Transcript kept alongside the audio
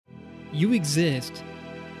you exist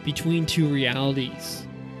between two realities.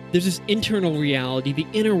 There's this internal reality, the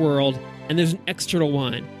inner world, and there's an external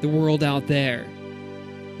one, the world out there.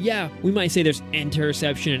 Yeah, we might say there's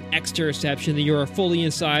interoception and exteroception, that you're fully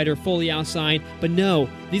inside or fully outside, but no,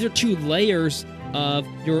 these are two layers of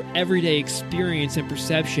your everyday experience and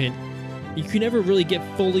perception. You can never really get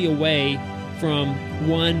fully away from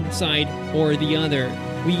one side or the other.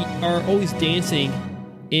 We are always dancing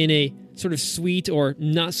in a sort of sweet or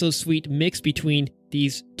not so sweet mix between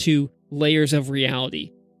these two layers of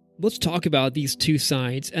reality. Let's talk about these two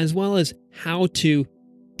sides, as well as how to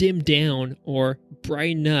dim down or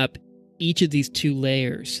brighten up each of these two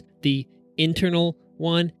layers, the internal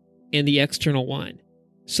one and the external one,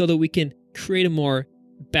 so that we can create a more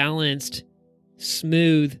balanced,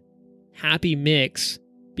 smooth, happy mix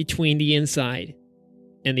between the inside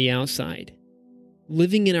and the outside,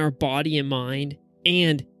 living in our body and mind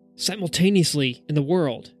and simultaneously in the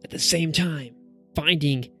world at the same time,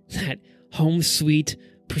 finding that home sweet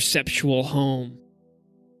perceptual home.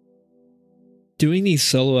 Doing these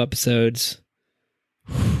solo episodes,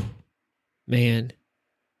 man,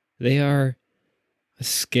 they are a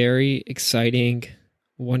scary, exciting,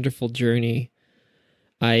 wonderful journey.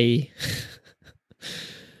 I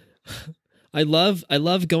love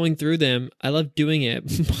going through them. I love doing it,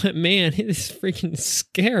 but man, it is freaking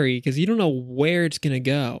scary because you don't know where it's gonna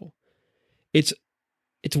go. It's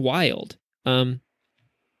wild.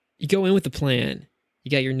 You go in with a plan. You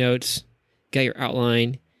got your notes, you got your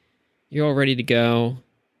outline, you're all ready to go.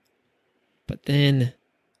 But then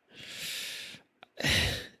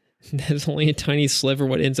there's only a tiny sliver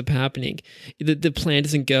what ends up happening. The plan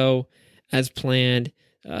doesn't go as planned.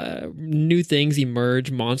 New things emerge,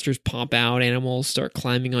 monsters pop out, animals start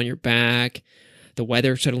climbing on your back, the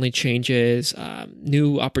weather suddenly changes,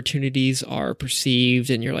 new opportunities are perceived,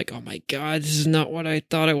 and you're like, oh my God, this is not what I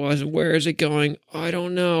thought it was. Where is it going? I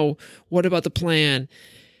don't know. What about the plan?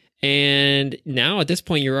 And now at this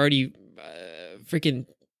point, you're already freaking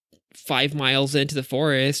 5 miles into the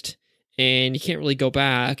forest, and you can't really go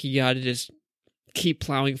back. You got to just keep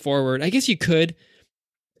plowing forward. I guess you could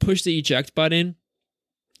push the eject button.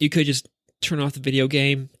 You could just turn off the video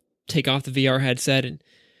game, take off the VR headset, and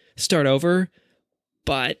start over.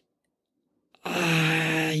 But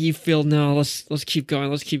you feel, no, let's keep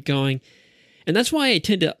going. And that's why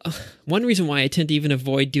one reason why I tend to even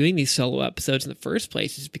avoid doing these solo episodes in the first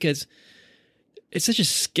place is because it's such a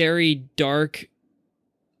scary, dark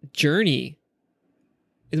journey.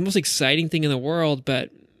 It's the most exciting thing in the world, but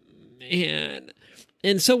man.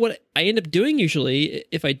 And so what I end up doing usually,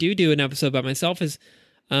 if I do an episode by myself, is,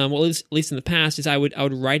 well, at least in the past, is I would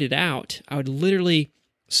write it out. I would literally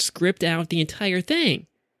script out the entire thing,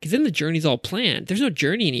 because then the journey's all planned. There's no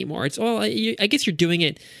journey anymore. It's all, I guess you're doing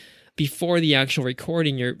it before the actual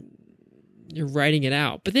recording. You're writing it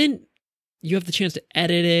out, but then you have the chance to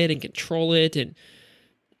edit it and control it. And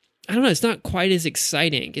I don't know, it's not quite as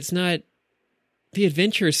exciting. It's not, the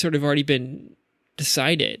adventure has sort of already been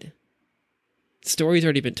decided. The story's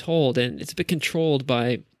already been told, and it's a bit controlled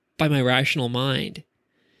by my rational mind.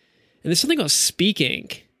 And there's something about speaking.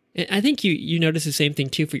 And I think you notice the same thing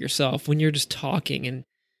too for yourself when you're just talking. And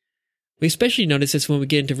we especially notice this when we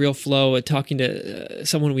get into real flow of talking to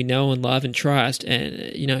someone we know and love and trust.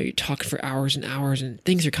 And, you talk for hours and hours, and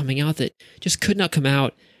things are coming out that just could not come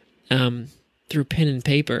out through pen and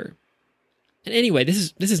paper. And anyway,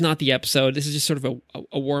 this is not the episode. This is just sort of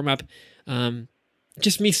a warm-up.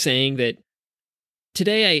 Just me saying that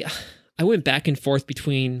today I went back and forth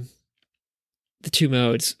between the two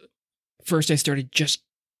modes. First, I started just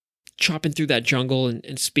chopping through that jungle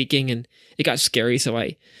and speaking, and it got scary, so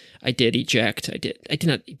I did eject. I did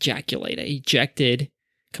not ejaculate. I ejected.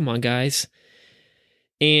 Come on, guys.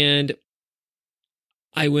 And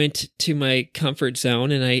I went to my comfort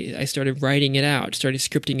zone, and I started writing it out, started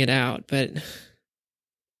scripting it out, but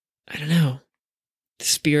I don't know. The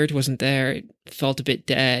spirit wasn't there. It felt a bit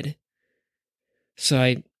dead. So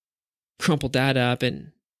I crumpled that up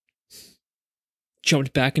and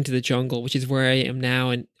jumped back into the jungle, which is where I am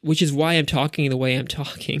now, and which is why I'm talking the way I'm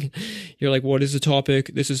talking. You're like, what is the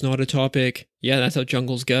topic? This is not a topic. Yeah, that's how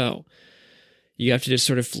jungles go. You have to just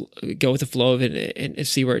sort of go with the flow of it and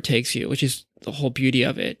see where it takes you, which is the whole beauty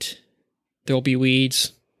of it. There'll be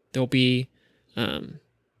weeds. There'll be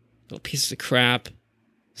little pieces of crap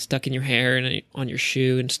stuck in your hair and on your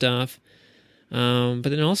shoe and stuff. But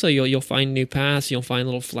then also you'll find new paths. You'll find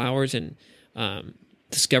little flowers and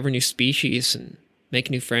discover new species and make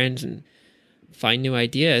new friends and find new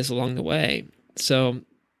ideas along the way. So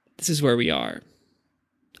this is where we are.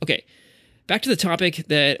 Okay, back to the topic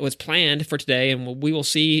that was planned for today, and we will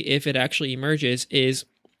see if it actually emerges, is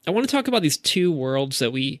I want to talk about these two worlds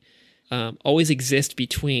that we always exist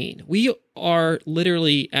between. We are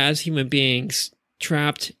literally, as human beings,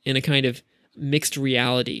 trapped in a kind of mixed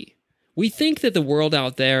reality. We think that the world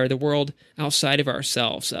out there, the world outside of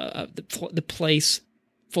ourselves, the place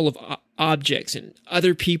full of objects and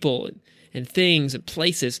other people and things and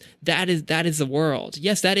places, that is the world.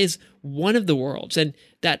 Yes, that is one of the worlds. And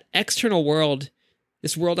that external world,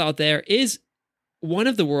 this world out there, is one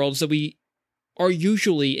of the worlds that we are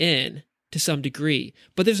usually in to some degree.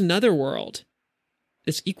 But there's another world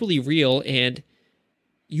that's equally real and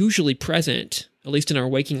usually present, at least in our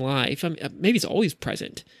waking life. I mean, maybe it's always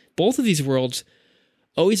present. Both of these worlds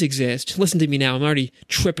always exist. Listen to me now. I'm already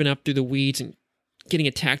tripping up through the weeds and getting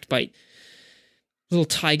attacked by little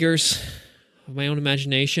tigers of my own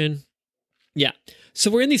imagination. Yeah. So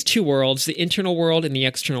we're in these two worlds, the internal world and the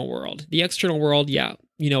external world. The external world, yeah,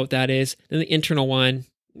 you know what that is. Then the internal one,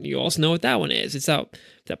 you also know what that one is. It's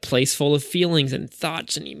that place full of feelings and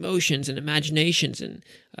thoughts and emotions and imaginations and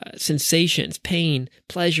sensations, pain,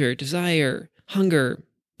 pleasure, desire, hunger,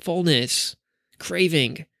 fullness,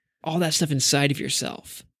 craving, all that stuff inside of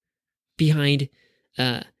yourself, behind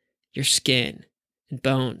your skin and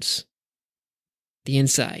bones, the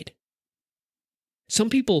inside. Some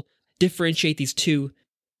people differentiate these two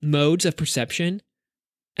modes of perception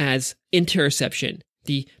as interoception,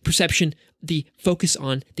 the perception, the focus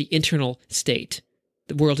on the internal state,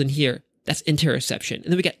 the world in here. That's interoception. And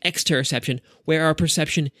then we got exteroception, where our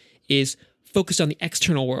perception is focused on the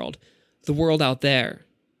external world, the world out there.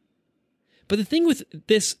 But the thing with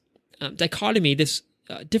this dichotomy, this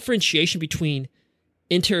differentiation between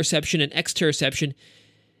interoception and exteroception,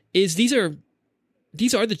 is these are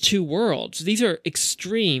the two worlds. These are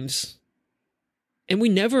extremes. And we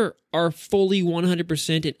never are fully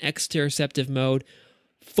 100% in exteroceptive mode,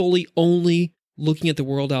 fully only looking at the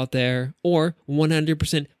world out there, or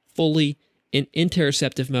 100% fully in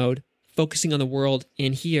interoceptive mode, focusing on the world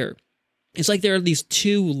in here. It's like there are these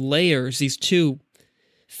two layers, these two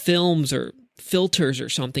films or filters or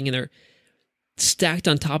something, and they're stacked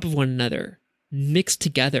on top of one another, mixed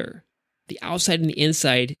together. The outside and the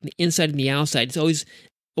inside and the outside. It's always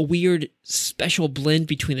a weird, special blend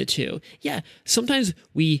between the two. Yeah, sometimes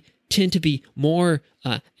we tend to be more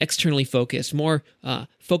externally focused, more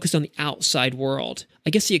focused on the outside world. I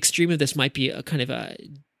guess the extreme of this might be a kind of a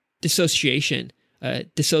dissociation, a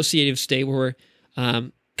dissociative state where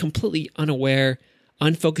we're completely unaware,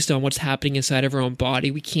 unfocused on what's happening inside of our own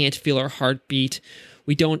body. We can't feel our heartbeat.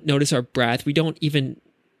 We don't notice our breath. We don't even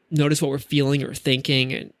notice what we're feeling or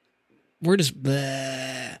thinking. And we're just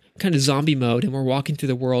kind of zombie mode, and we're walking through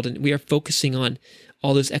the world, and we are focusing on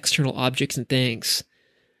all those external objects and things.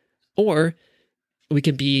 Or we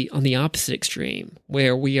can be on the opposite extreme,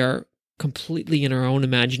 where we are completely in our own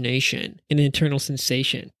imagination, an internal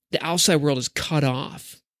sensation. The outside world is cut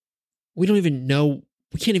off. We don't even know,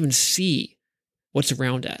 we can't even see what's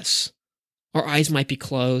around us. Our eyes might be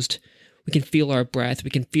closed. We can feel our breath. We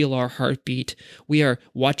can feel our heartbeat. We are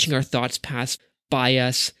watching our thoughts pass by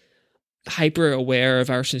us, hyper aware of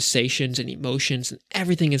our sensations and emotions and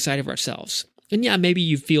everything inside of ourselves. And yeah, maybe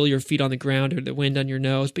you feel your feet on the ground or the wind on your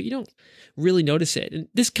nose, but you don't really notice it. And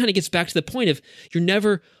this kind of gets back to the point of you're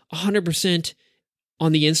never 100%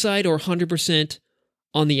 on the inside or 100%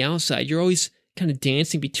 on the outside. You're always kind of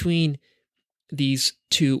dancing between these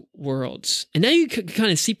two worlds. And now you can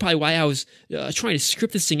kind of see probably why I was trying to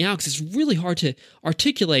script this thing out, because it's really hard to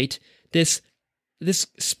articulate this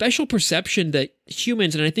special perception that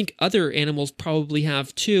humans, and I think other animals probably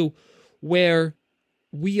have too, where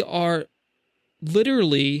we are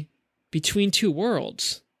literally between two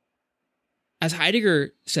worlds. As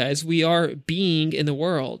Heidegger says, we are being in the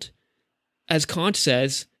world. As Kant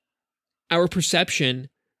says, our perception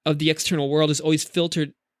of the external world is always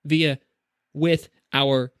filtered with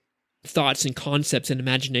our thoughts and concepts and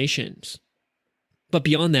imaginations. But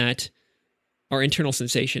beyond that, our internal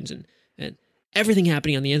sensations and everything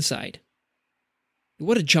happening on the inside.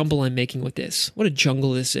 What a jumble I'm making with this. What a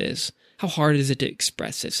jungle this is. How hard is it to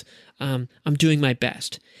express this? I'm doing my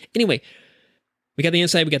best. Anyway, we got the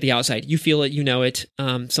inside, we got the outside. You feel it, you know it.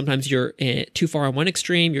 Sometimes you're too far on one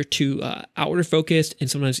extreme, you're too outward focused, and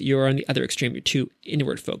sometimes you're on the other extreme, you're too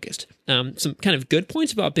inward focused. Some kind of good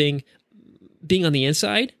points about being on the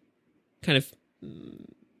inside, kind of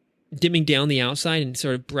dimming down the outside and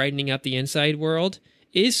sort of brightening up the inside world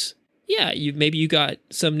is, yeah, you got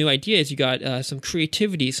some new ideas, you got some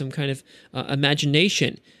creativity, some kind of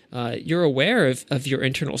imagination. You're aware of your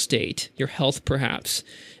internal state, your health perhaps.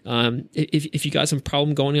 If you got some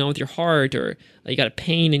problem going on with your heart, or you got a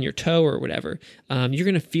pain in your toe or whatever, you're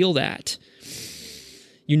going to feel that.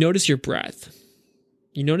 You notice your breath.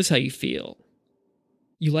 You notice how you feel.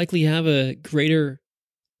 You likely have a greater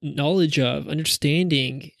knowledge of,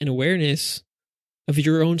 understanding, and awareness of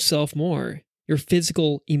your own self more, your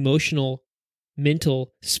physical, emotional,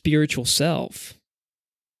 mental, spiritual self.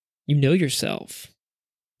 You know yourself,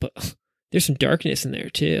 but there's some darkness in there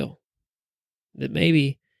too that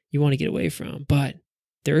maybe you want to get away from. But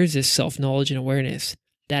there is this self-knowledge and awareness.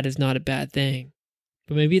 That is not a bad thing.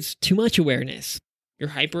 But maybe it's too much awareness. You're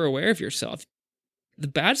hyper aware of yourself. The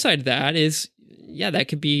bad side of that is, that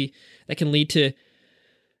can lead to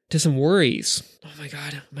some worries. Oh my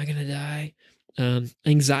God, am I going to die?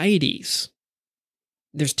 Anxieties.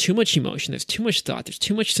 There's too much emotion. There's too much thought. There's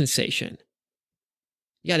too much sensation.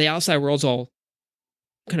 Yeah, the outside world's all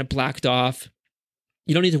kind of blacked off.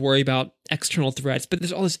 You don't need to worry about external threats, but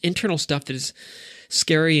there's all this internal stuff that is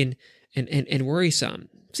scary and worrisome.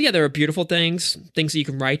 So yeah, there are beautiful things that you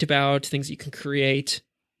can write about, things that you can create.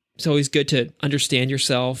 It's always good to understand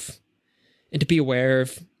yourself and to be aware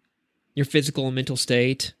of your physical and mental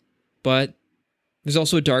state. But there's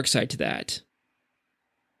also a dark side to that.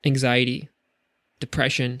 Anxiety,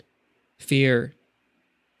 depression, fear,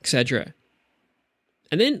 etc.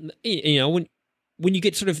 And then, when you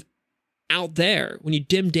get sort of out there, when you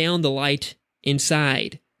dim down the light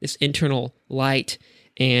inside, this internal light,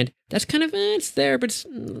 and that's kind of, it's there, but it's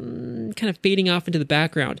kind of fading off into the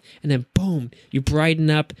background. And then boom, you brighten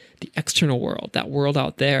up the external world, that world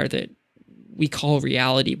out there that we call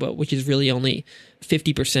reality, but which is really only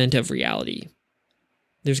 50% of reality.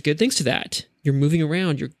 There's good things to that. You're moving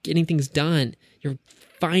around, you're getting things done, you're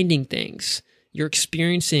finding things, you're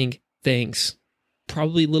experiencing things.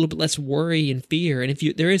 Probably a little bit less worry and fear. And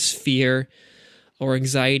if there is fear or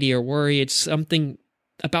anxiety or worry, it's something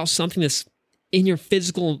that's in your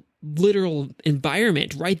physical, literal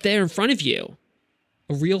environment right there in front of you.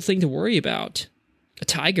 A real thing to worry about. A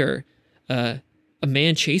tiger, a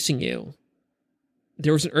man chasing you.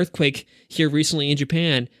 There was an earthquake here recently in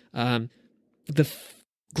Japan. The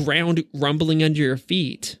ground rumbling under your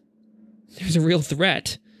feet. There's a real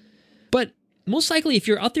threat. But most likely, if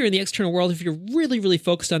you're out there in the external world, if you're really, really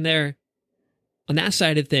focused on that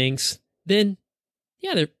side of things, then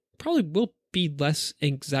there probably will be less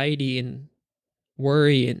anxiety and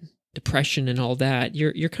worry and depression and all that.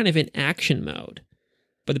 You're kind of in action mode.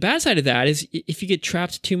 But the bad side of that is if you get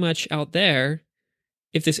trapped too much out there,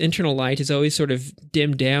 if this internal light is always sort of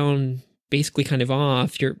dimmed down, basically kind of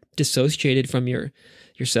off, you're dissociated from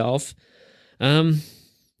yourself,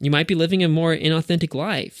 you might be living a more inauthentic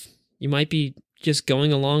life. You might be just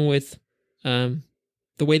going along with the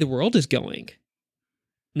way the world is going.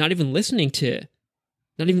 Not even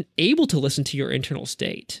able to listen to your internal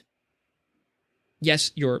state.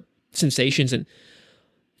 Yes, your sensations and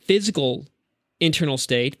physical internal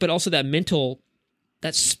state, but also that mental,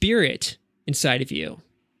 that spirit inside of you,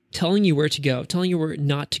 telling you where to go, telling you where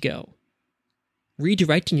not to go,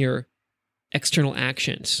 redirecting your external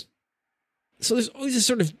actions. So there's always this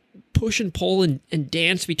sort of push and pull and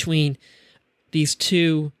dance between these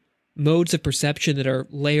two modes of perception that are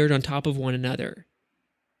layered on top of one another.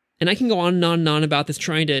 And I can go on and on and on about this,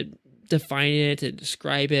 trying to define it and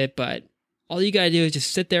describe it, but all you gotta do is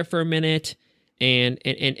just sit there for a minute and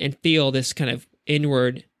feel this kind of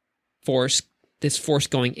inward force, this force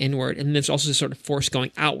going inward, and there's also this sort of force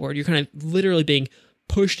going outward. You're kind of literally being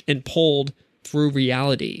pushed and pulled through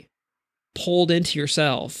reality, pulled into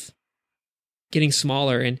yourself, getting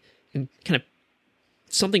smaller and kind of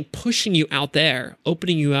something pushing you out there,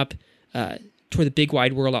 opening you up toward the big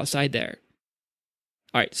wide world outside there.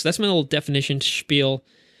 All right, so that's my little definition spiel.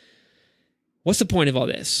 What's the point of all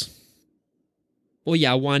this? Well,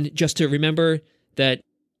 yeah, one, just to remember that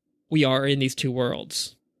we are in these two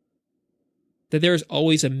worlds. That there is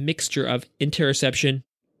always a mixture of interoception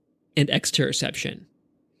and exteroception.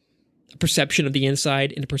 A perception of the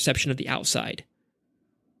inside and a perception of the outside.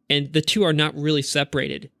 And the two are not really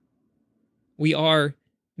separated. We are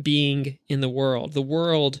being in the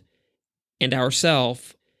world and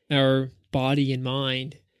ourself, our body and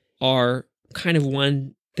mind, are kind of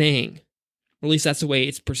one thing. Or at least that's the way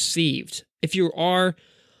it's perceived. If you are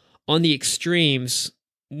on the extremes,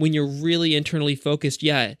 when you're really internally focused,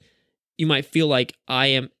 you might feel like I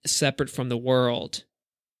am separate from the world.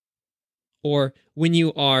 Or when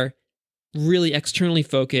you are really externally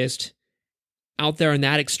focused, out there on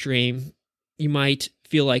that extreme, you might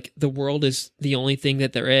feel like the world is the only thing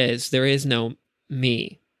that there is. There is no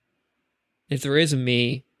me. If there is a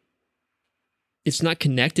me, it's not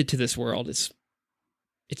connected to this world. It's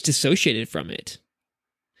dissociated from it.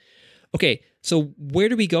 Okay, so where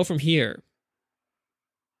do we go from here?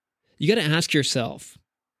 You got to ask yourself,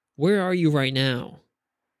 where are you right now?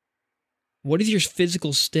 What is your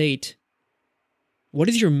physical state? What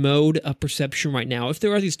is your mode of perception right now? If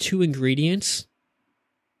there are these two ingredients,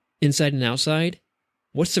 inside and outside,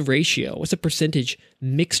 what's the ratio? What's the percentage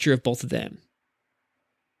mixture of both of them?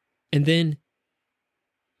 And then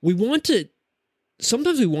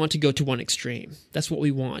sometimes we want to go to one extreme. That's what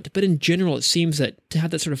we want. But in general, it seems that to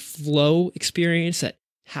have that sort of flow experience, that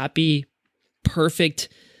happy, perfect,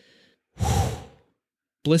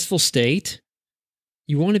 blissful state,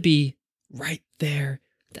 you want to be right there,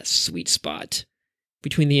 that sweet spot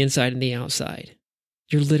between the inside and the outside.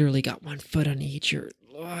 You're literally got one foot on each. You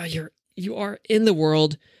are in the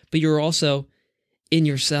world, but you're also in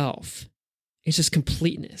yourself. It's just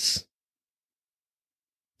completeness.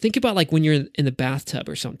 Think about like when you're in the bathtub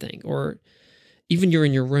or something, or even you're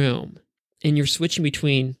in your room and you're switching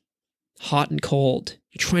between hot and cold.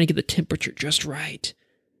 You're trying to get the temperature just right.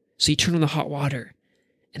 So you turn on the hot water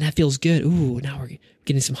and that feels good. Ooh, now we're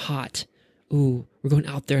getting some hot. Ooh, we're going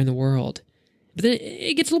out there in the world. But then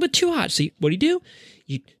it gets a little bit too hot. So what do?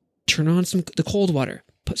 You turn on the cold water,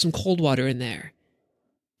 put some cold water in there.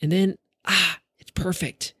 And then, it's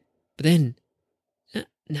perfect. But then,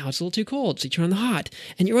 now it's a little too cold. So you turn on the hot.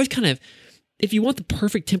 And you're always kind of, if you want the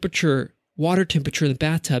perfect temperature, water temperature in the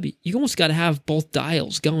bathtub, you almost got to have both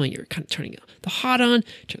dials going. You're kind of turning the hot on,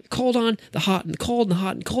 turning the cold on, the hot and the cold, and the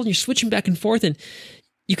hot and cold, and you're switching back and forth. And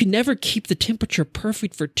you can never keep the temperature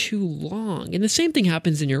perfect for too long. And the same thing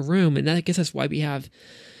happens in your room. And I guess that's why we have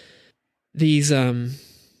these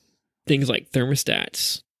things like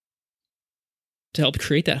thermostats to help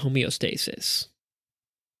create that homeostasis.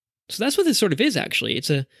 So that's what this sort of is, actually. It's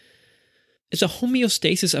a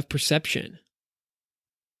homeostasis of perception.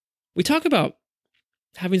 We talk about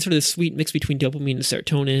having sort of this sweet mix between dopamine and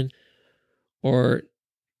serotonin, or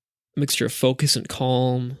a mixture of focus and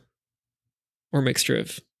calm, or a mixture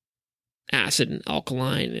of acid and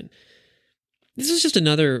alkaline. And this is just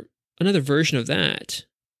another version of that.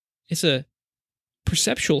 It's a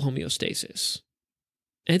perceptual homeostasis.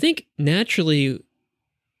 And I think naturally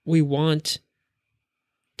we want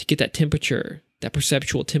to get that temperature, that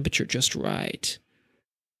perceptual temperature just right.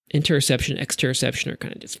 Interoception, exteroception are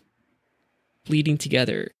kind of just bleeding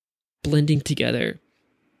together, blending together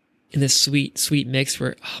in this sweet, sweet mix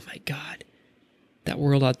where, oh my God, that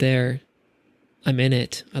world out there, I'm in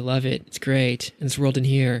it. I love it. It's great. And this world in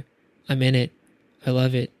here, I'm in it. I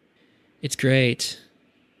love it. It's great.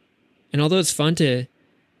 And although it's fun to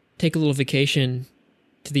take a little vacation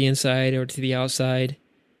to the inside or to the outside,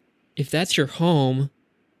 if that's your home,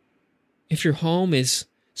 if your home is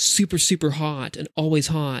super, super hot and always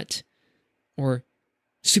hot, or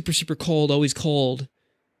super, super cold, always cold,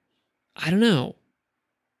 I don't know.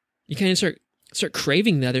 You kind of start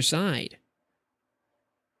craving the other side.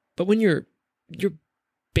 But when your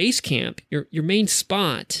base camp, your main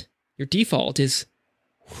spot, your default is,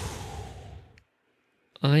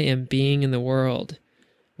 I am being in the world.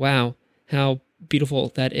 Wow, how beautiful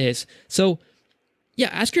that is. So, yeah,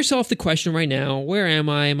 ask yourself the question right now, where am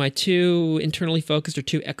I? Am I too internally focused or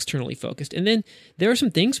too externally focused? And then there are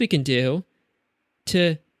some things we can do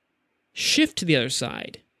to shift to the other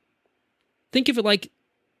side. Think of it like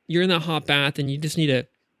you're in that hot bath and you just need to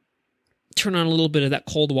turn on a little bit of that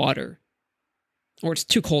cold water. Or it's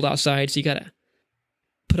too cold outside, so you got to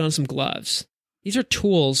put on some gloves. These are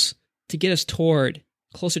tools to get us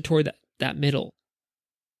closer toward that middle.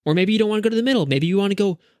 Or maybe you don't want to go to the middle. Maybe you want to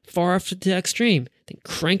go far off to the extreme. Then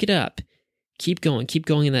crank it up. Keep going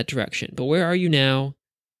in that direction. But where are you now?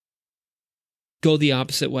 Go the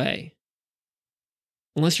opposite way.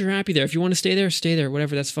 Unless you're happy there. If you want to stay there,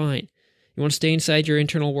 whatever, that's fine. You want to stay inside your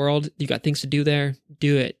internal world, you got things to do there,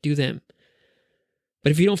 do it, do them.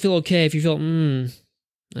 But if you don't feel okay, if you feel, I don't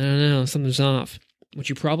know, something's off, what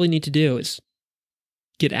you probably need to do is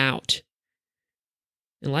get out.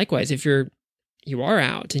 And likewise, if you are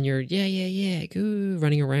out and you're, go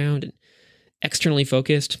running around and externally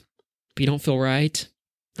focused, but you don't feel right,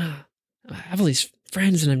 I have all these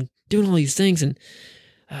friends and I'm doing all these things and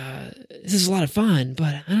this is a lot of fun,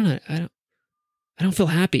 but I don't know, I don't feel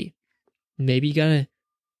happy. Maybe you gotta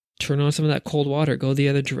turn on some of that cold water, go the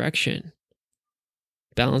other direction.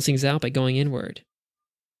 Balance things out by going inward.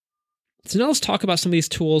 So now let's talk about some of these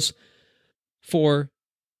tools for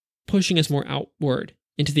pushing us more outward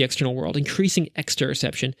into the external world, increasing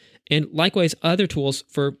exteroception, and likewise other tools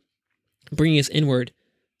for bringing us inward,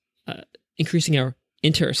 increasing our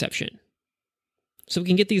interoception. So we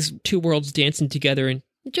can get these two worlds dancing together in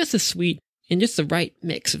just the right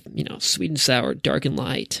mix of, sweet and sour, dark and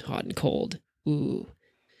light, hot and cold. Ooh.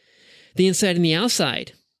 The inside and the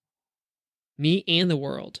outside. Me and the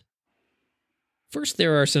world. First,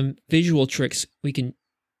 there are some visual tricks we can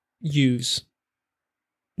use.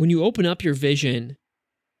 When you open up your vision,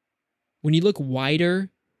 when you look wider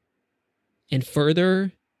and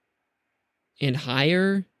further and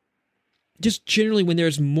higher, just generally when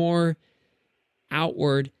there's more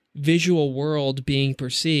outward visual world being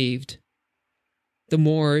perceived, the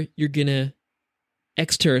more you're going to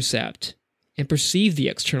exterocept and perceive the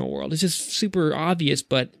external world. It's just super obvious,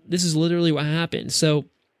 but this is literally what happens. So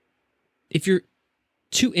if you're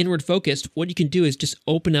too inward focused, what you can do is just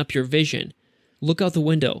open up your vision. Look out the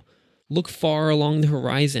window. Look far along the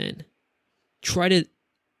horizon. Try to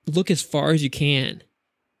look as far as you can.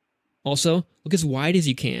 Also, look as wide as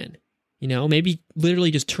you can. Maybe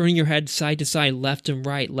literally just turning your head side to side, left and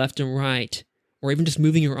right, or even just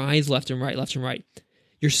moving your eyes left and right.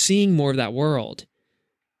 You're seeing more of that world.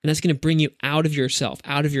 And that's going to bring you out of yourself,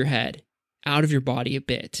 out of your head, out of your body a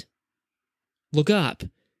bit. Look up.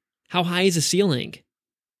 How high is the ceiling?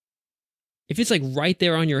 If it's like right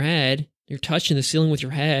there on your head, you're touching the ceiling with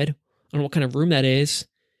your head, I don't know what kind of room that is,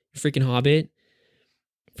 you freaking hobbit,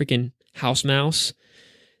 freaking house mouse,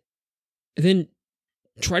 and then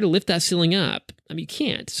try to lift that ceiling up. I mean, you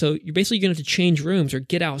can't. So you're basically going to have to change rooms or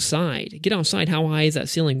get outside. Get outside. How high is that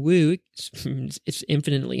ceiling? Woo, it's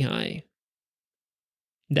infinitely high.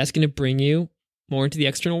 That's going to bring you more into the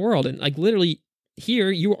external world. And like literally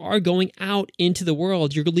here, you are going out into the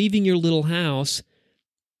world. You're leaving your little house.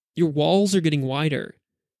 Your walls are getting wider.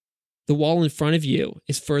 The wall in front of you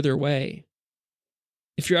is further away.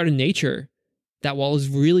 If you're out in nature, that wall is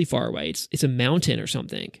really far away. It's a mountain or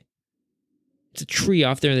something. It's a tree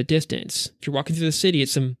off there in the distance. If you're walking through the city,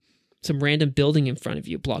 it's some random building in front of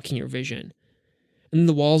you blocking your vision. And then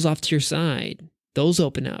the walls off to your side, those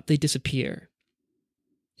open up. They disappear.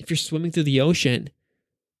 If you're swimming through the ocean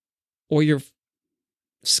or you're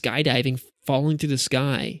skydiving, falling through the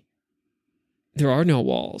sky, there are no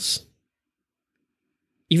walls.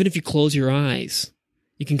 Even if you close your eyes,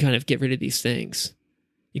 you can kind of get rid of these things.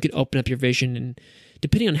 You can open up your vision, and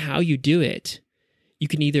depending on how you do it, you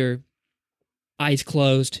can either eyes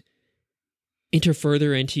closed,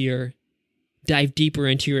 dive deeper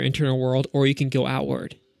into your internal world, or you can go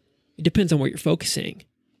outward. It depends on what you're focusing.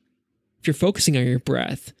 If you're focusing on your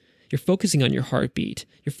breath, you're focusing on your heartbeat,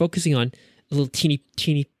 you're focusing on a little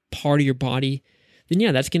teeny part of your body, then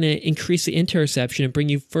yeah, that's going to increase the interoception and bring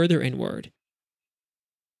you further inward.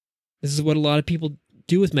 This is what a lot of people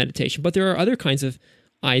do with meditation, but there are other kinds of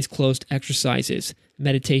eyes closed exercises,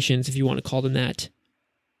 meditations, if you want to call them that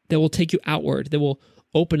will take you outward, that will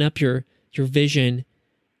open up your vision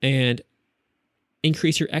and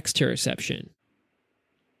increase your exteroception.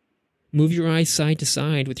 Move your eyes side to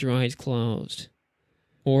side with your eyes closed.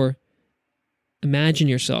 Or imagine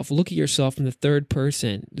yourself, look at yourself in the third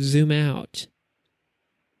person, zoom out.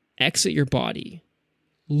 Exit your body.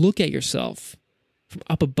 Look at yourself from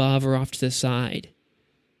up above or off to the side.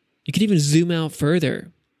 You could even zoom out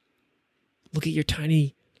further. Look at your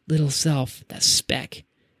tiny little self, that speck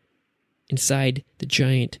inside the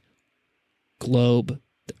giant globe,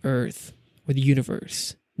 the earth, or the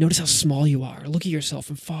universe. Notice how small you are. Look at yourself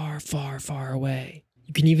from far, far, far away.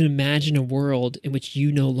 You can even imagine a world in which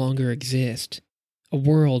you no longer exist. A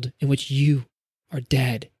world in which you are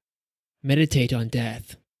dead. Meditate on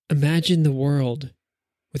death. Imagine the world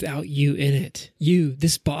without you in it. You,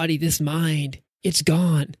 this body, this mind, it's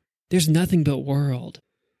gone. There's nothing but world.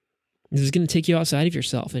 This is going to take you outside of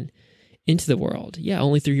yourself and into the world. Yeah,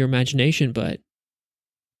 only through your imagination, but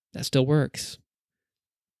that still works.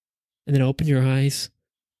 And then open your eyes.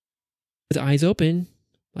 With the eyes open,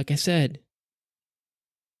 like I said,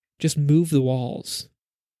 just move the walls.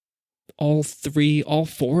 All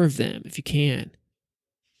four of them, if you can.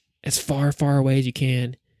 As far, far away as you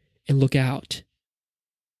can. And look out.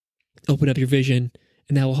 Open up your vision,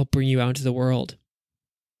 and that will help bring you out into the world.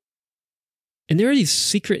 And there are these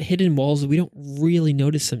secret hidden walls that we don't really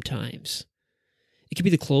notice sometimes. It could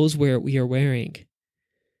be the clothes we are wearing.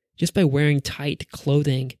 Just by wearing tight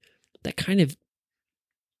clothing, that kind of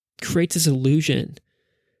creates this illusion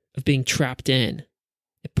of being trapped in.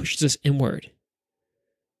 It pushes us inward.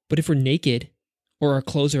 But if we're naked, or our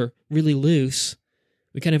clothes are really loose,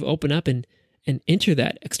 we kind of open up and enter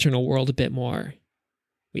that external world a bit more.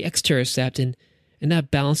 We exterocept, and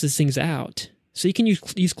that balances things out. So you can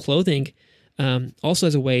use clothing also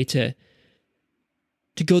as a way to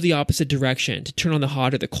go the opposite direction, to turn on the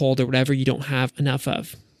hot or the cold or whatever you don't have enough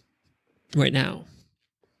of right now.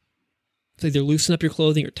 So either loosen up your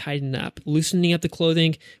clothing or tighten up. Loosening up the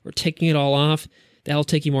clothing or taking it all off, that'll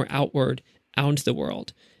take you more outward, out into the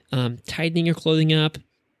world. Tightening your clothing up,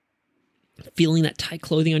 feeling that tight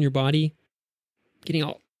clothing on your body, getting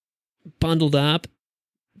all bundled up,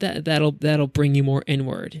 that'll bring you more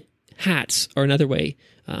inward. hats are another way,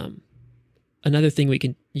 another thing we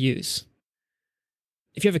can use.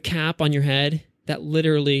 If you have a cap on your head, that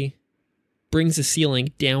literally brings the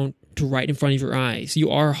ceiling down to right in front of your eyes. You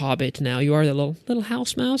are a hobbit now. You are that little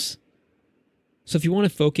house mouse. So if you want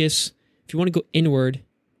to focus, if you want to go inward,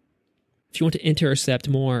 if you want to interocept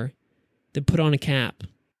more, then put on a cap.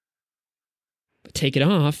 But take it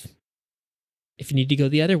off if you need to go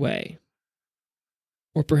the other way.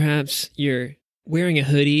 Or perhaps you're wearing a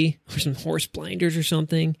hoodie or some horse blinders or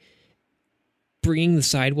something, bringing the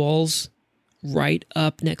sidewalls right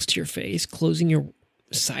up next to your face, closing your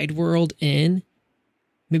side world in.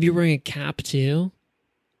 Maybe you're wearing a cap too,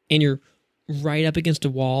 and you're right up against a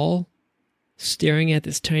wall, staring at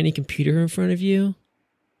this tiny computer in front of you.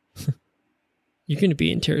 You're going to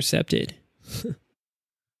be interocepted.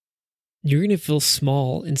 You're going to feel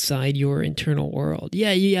small inside your internal world.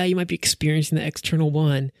 Yeah, you might be experiencing the external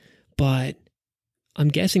one, but I'm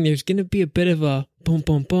guessing there's going to be a bit of a boom,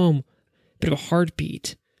 boom, boom, bit of a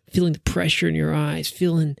heartbeat, feeling the pressure in your eyes,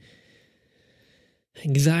 feeling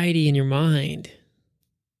anxiety in your mind.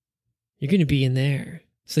 You're going to be in there.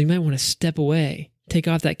 So you might want to step away, take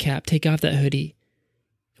off that cap, take off that hoodie,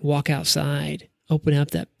 walk outside, open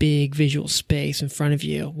up that big visual space in front of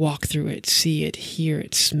you, walk through it, see it, hear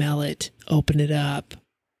it, smell it, open it up.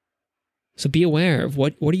 So be aware of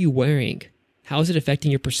what are you wearing? How is it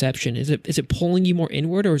affecting your perception? Is it pulling you more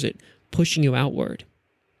inward, or is it pushing you outward?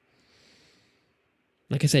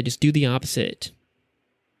 Like I said, just do the opposite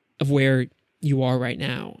of where you are right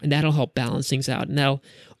now, and that'll help balance things out, and that'll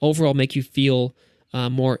overall make you feel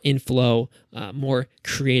more in flow, more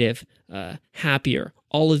creative, happier,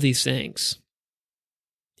 all of these things.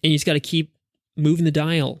 And you just got to keep moving the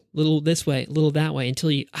dial, a little this way, a little that way, until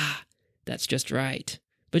you, that's just right.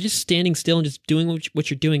 But just standing still and just doing what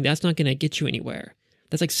you're doing, that's not going to get you anywhere.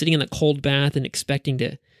 That's like sitting in a cold bath and expecting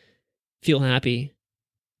to feel happy.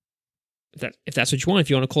 If that's what you want, if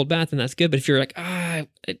you want a cold bath, then that's good. But if you're like, I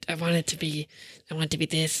want it to be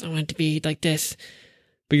this, I want it to be like this,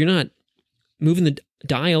 but you're not moving the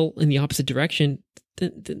dial in the opposite direction,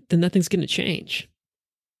 then nothing's going to change.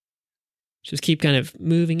 Just keep kind of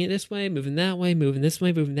moving it this way, moving that way, moving this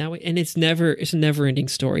way, moving that way. And it's a never-ending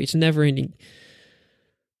story. It's a never-ending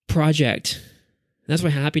project. And that's why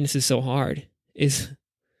happiness is so hard. This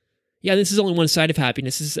is only one side of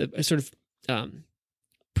happiness. This is a sort of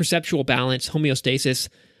perceptual balance, homeostasis.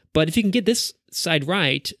 But if you can get this side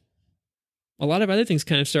right, a lot of other things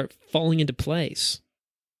kind of start falling into place.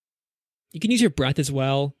 You can use your breath as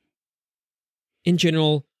well. In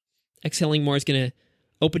general, exhaling more is going to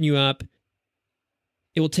open you up.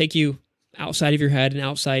 It will take you outside of your head and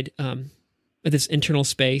outside of this internal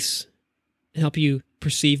space and help you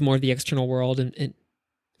perceive more of the external world and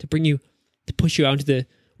to push you out into the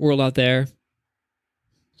world out there.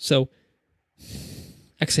 So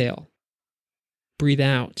exhale, breathe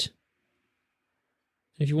out.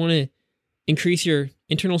 If you want to increase your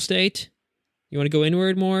internal state, you want to go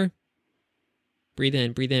inward more, breathe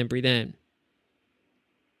in, breathe in, breathe in.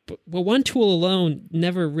 But one tool alone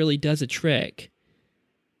never really does a trick.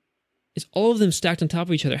 It's all of them stacked on top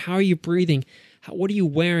of each other. How are you breathing? What are you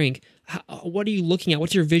wearing? What are you looking at?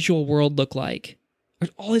 What's your visual world look like?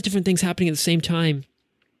 There's all these different things happening at the same time,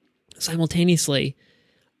 simultaneously.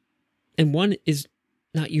 And one is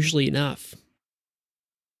not usually enough.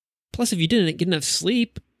 Plus, if you didn't get enough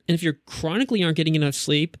sleep, and if you're chronically aren't getting enough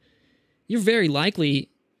sleep, you're very likely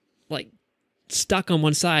stuck on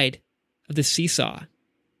one side of the seesaw.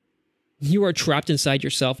 You are trapped inside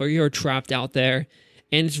yourself, or you are trapped out there,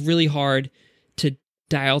 and it's really hard to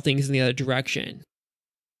dial things in the other direction.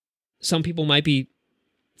 Some people might be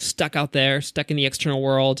stuck out there, stuck in the external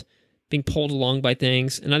world, being pulled along by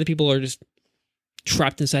things, and other people are just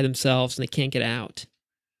trapped inside themselves and they can't get out.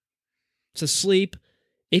 So sleep,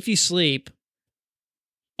 if you sleep,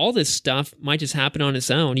 all this stuff might just happen on its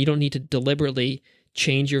own. You don't need to deliberately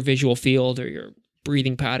change your visual field or your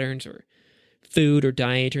breathing patterns or food or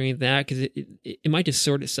diet or anything like that, because it might just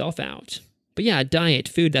sort itself out. But yeah, diet,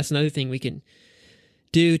 food, that's another thing we can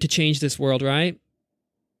do to change this world, right?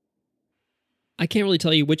 I can't really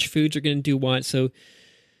tell you which foods are going to do what, so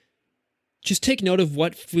just take note of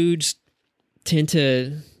what foods tend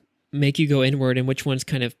to make you go inward and which ones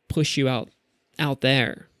kind of push you out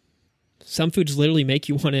there. Some foods literally make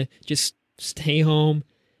you want to just stay home,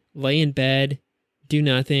 lay in bed, do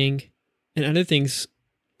nothing, and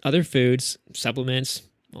other foods, supplements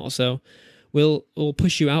also, will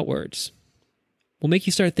push you outwards. Will make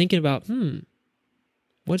you start thinking about,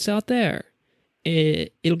 what's out there?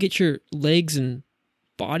 It'll get your legs and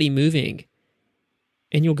body moving,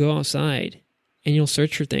 and you'll go outside, and you'll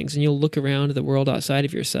search for things, and you'll look around at the world outside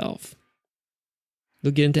of yourself.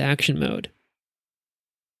 You'll get into action mode.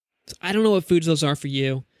 So I don't know what foods those are for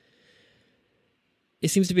you. It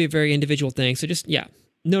seems to be a very individual thing. So just,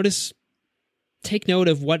 notice, take note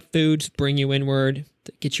of what foods bring you inward,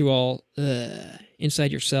 that get you all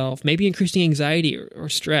inside yourself, maybe increasing anxiety or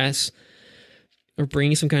stress, or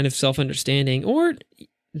bringing some kind of self-understanding, or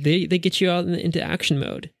they get you out into action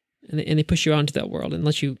mode, and they push you out into that world and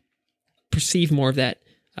let you perceive more of that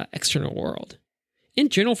external world. In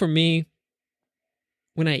general, for me,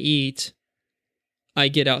 when I eat, I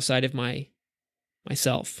get outside of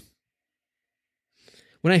myself.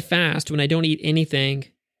 When I fast, when I don't eat anything,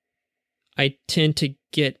 I tend to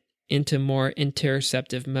get into more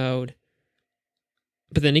interoceptive mode.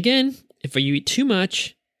 But then again, if you eat too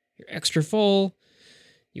much, you're extra full,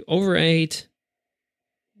 you overate,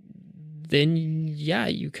 then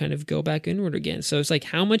you kind of go back inward again. So it's like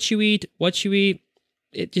how much you eat, what you eat,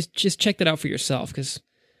 just check that out for yourself, because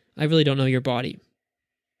I really don't know your body.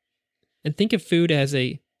 And think of food as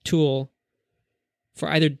a tool for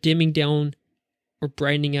either dimming down or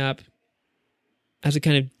brightening up, as a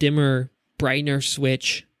kind of dimmer, brightener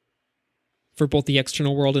switch for both the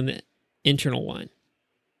external world and the internal one.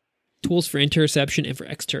 Tools for interoception and for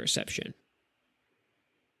exteroception.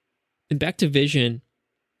 And back to vision,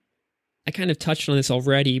 I kind of touched on this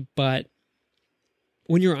already, but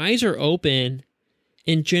when your eyes are open,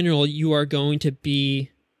 in general, you are going to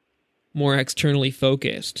be more externally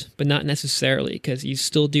focused, but not necessarily, because you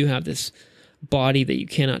still do have this body that you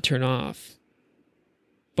cannot turn off.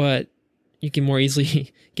 But you can more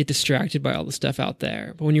easily get distracted by all the stuff out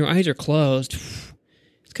there. But when your eyes are closed,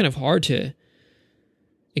 it's kind of hard to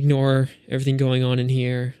ignore everything going on in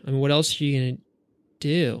here. I mean, what else are you going to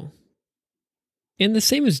do? And the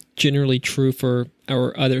same is generally true for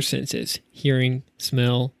our other senses: hearing,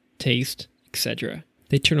 smell, taste, etc.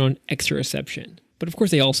 They turn on exteroception. But of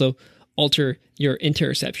course, they also alter your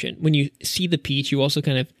interoception. When you see the peach, you also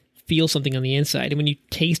kind of feel something on the inside. And when you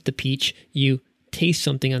taste the peach, you taste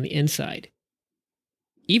something on the inside.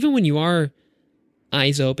 Even when you are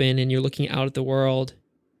eyes open and you're looking out at the world,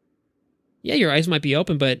 your eyes might be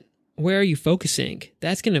open, but where are you focusing?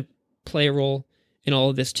 That's going to play a role in all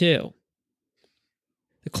of this too.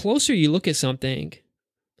 The closer you look at something,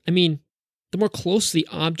 the more close the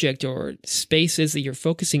object or space is that you're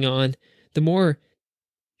focusing on, the more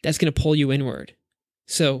that's going to pull you inward.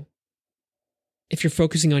 So if you're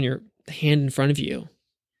focusing on your hand in front of you,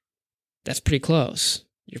 that's pretty close.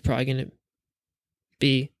 You're probably going to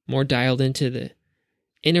be more dialed into the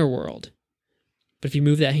inner world. But if you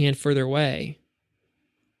move that hand further away,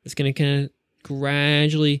 it's going to kind of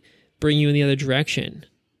gradually bring you in the other direction.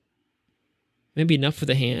 Maybe enough for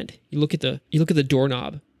the hand. You look at the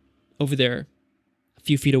doorknob over there, a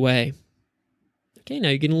few feet away. Okay, now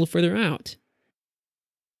you're getting a little further out.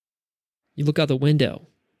 You look out the window.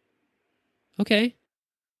 Okay.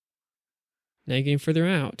 Now you're getting further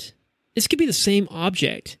out. This could be the same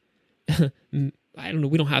object. I don't know,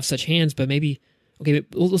 we don't have such hands, but maybe, okay,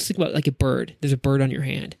 let's think about like a bird. There's a bird on your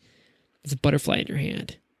hand. There's a butterfly in your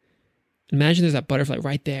hand. Imagine there's that butterfly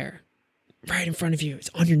right there, right in front of you. It's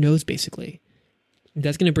on your nose, basically. And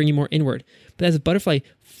that's going to bring you more inward. But as the butterfly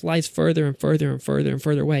flies further and further and further and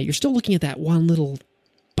further away, you're still looking at that one little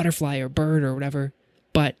butterfly or bird or whatever.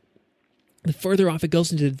 But the further off it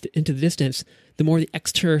goes into the distance, the more the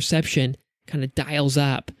exteroception kind of dials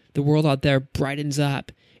up. The world out there brightens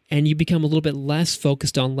up, and you become a little bit less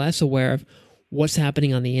focused on, less aware of what's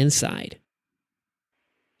happening on the inside.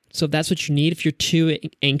 So if that's what you need, if you're too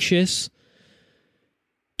anxious,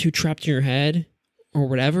 too trapped in your head, or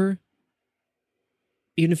whatever,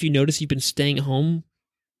 even if you notice you've been staying home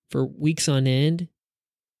for weeks on end,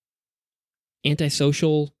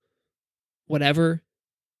 antisocial, whatever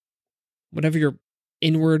your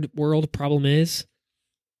inward world problem is,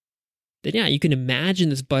 then you can imagine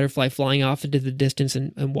this butterfly flying off into the distance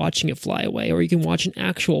and watching it fly away, or you can watch an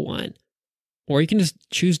actual one, or you can just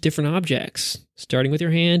choose different objects, starting with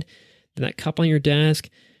your hand, then that cup on your desk,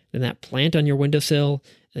 then that plant on your windowsill,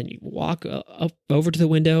 and then you walk up over to the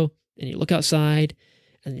window, and you look outside,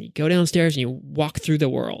 and then you go downstairs and you walk through the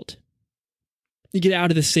world. You get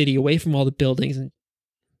out of the city, away from all the buildings and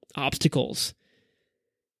obstacles,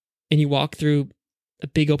 and you walk through a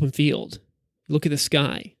big open field. Look at the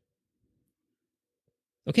sky.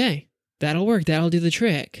 Okay, that'll work. That'll do the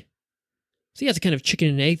trick. So it's a kind of chicken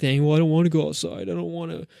and egg thing. Well, I don't want to go outside. I don't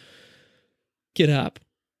want to get up.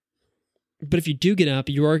 But if you do get up,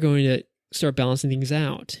 you are going to start balancing things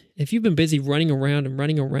out. If you've been busy running around,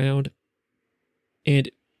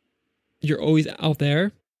 and you're always out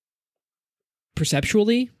there,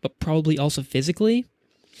 perceptually, but probably also physically,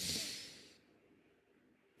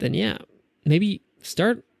 then yeah, maybe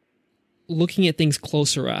start looking at things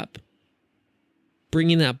closer up,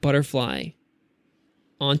 bringing that butterfly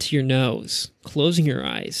onto your nose, closing your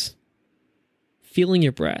eyes, feeling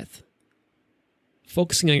your breath,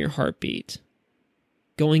 focusing on your heartbeat,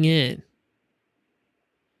 going in.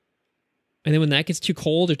 And then when that gets too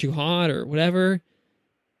cold or too hot or whatever,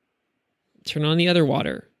 turn on the other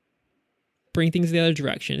water. Bring things the other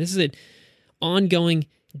direction. This is an ongoing,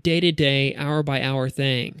 day-to-day, hour-by-hour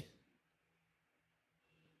thing.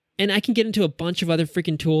 And I can get into a bunch of other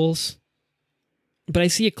freaking tools, but I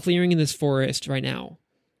see a clearing in this forest right now.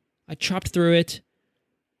 I chopped through it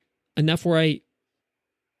enough where I'm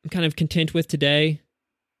kind of content with today.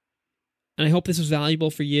 And I hope this was valuable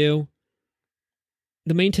for you.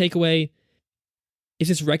 The main takeaway is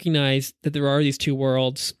just recognize that there are these two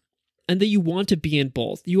worlds and that you want to be in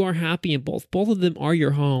both. You are happy in both. Both of them are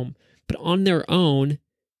your home, but on their own,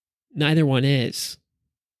 neither one is.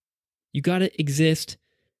 You got to exist,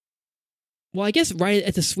 well, I guess right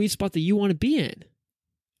at the sweet spot that you want to be in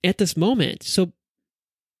at this moment. So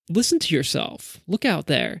listen to yourself. Look out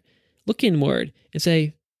there. Look inward and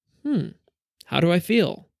say, how do I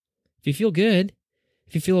feel? If you feel good,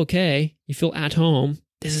 if you feel okay, you feel at home,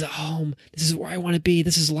 this is a home, this is where I want to be,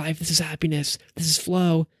 this is life, this is happiness, this is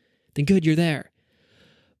flow, then good, you're there.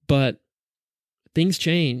 But things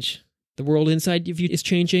change. The world inside of you is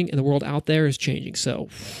changing and the world out there is changing. So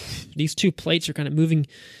these two plates are kind of moving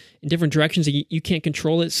in different directions and you can't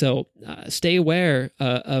control it. So stay aware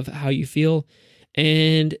of how you feel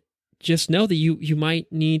and just know that you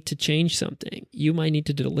might need to change something. You might need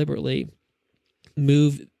to deliberately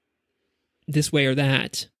move this way or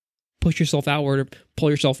that. Push yourself outward or pull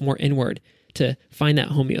yourself more inward to find that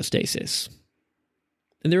homeostasis.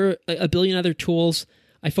 And there are a billion other tools.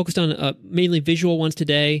 I focused on mainly visual ones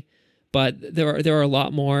today, but there are a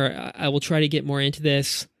lot more. I will try to get more into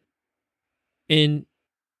this. And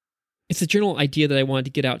it's a general idea that I wanted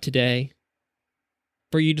to get out today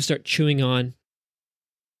for you to start chewing on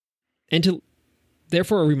and to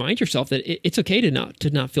therefore remind yourself that it's okay to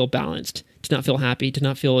not feel balanced, to not feel happy, to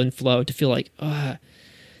not feel in flow, to feel like,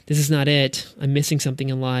 this is not it. I'm missing something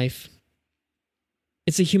in life.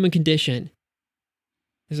 It's a human condition.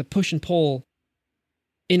 There's a push and pull,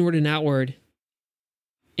 inward and outward,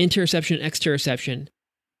 interoception, exteroception.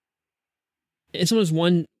 And sometimes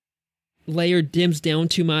one layer dims down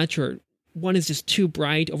too much or one is just too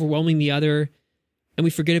bright, overwhelming the other, and we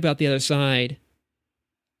forget about the other side.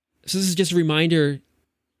 So this is just a reminder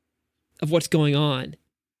of what's going on.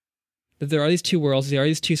 That there are these two worlds, there are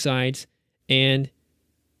these two sides, and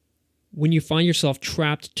when you find yourself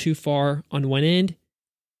trapped too far on one end,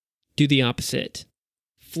 do the opposite.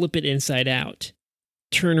 Flip it inside out.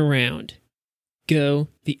 Turn around. Go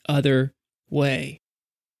the other way.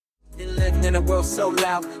 Living in a world so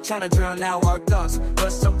loud, trying to drown out our thoughts, but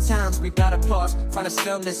sometimes we gotta pause, find a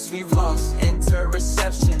stillness we've lost.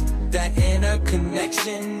 Interoception, that inner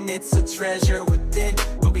connection, it's a treasure within,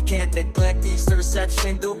 but we can't neglect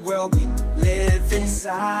exteroception. The world we live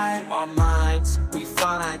inside our minds, we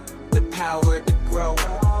find the power to grow.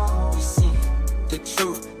 We see the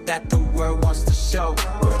truth that the world wants to show,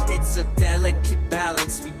 but it's a delicate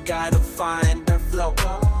balance, we gotta find our flow.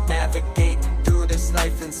 Navigating through this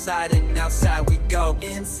life inside and outside we go.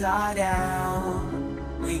 Inside out,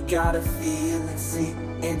 we gotta feel and see.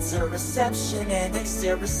 Interoception and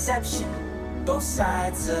exteroception, both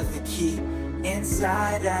sides of the key.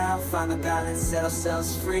 Inside out, find the balance, set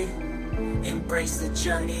ourselves free. Embrace the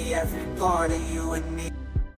journey, every part of you and me.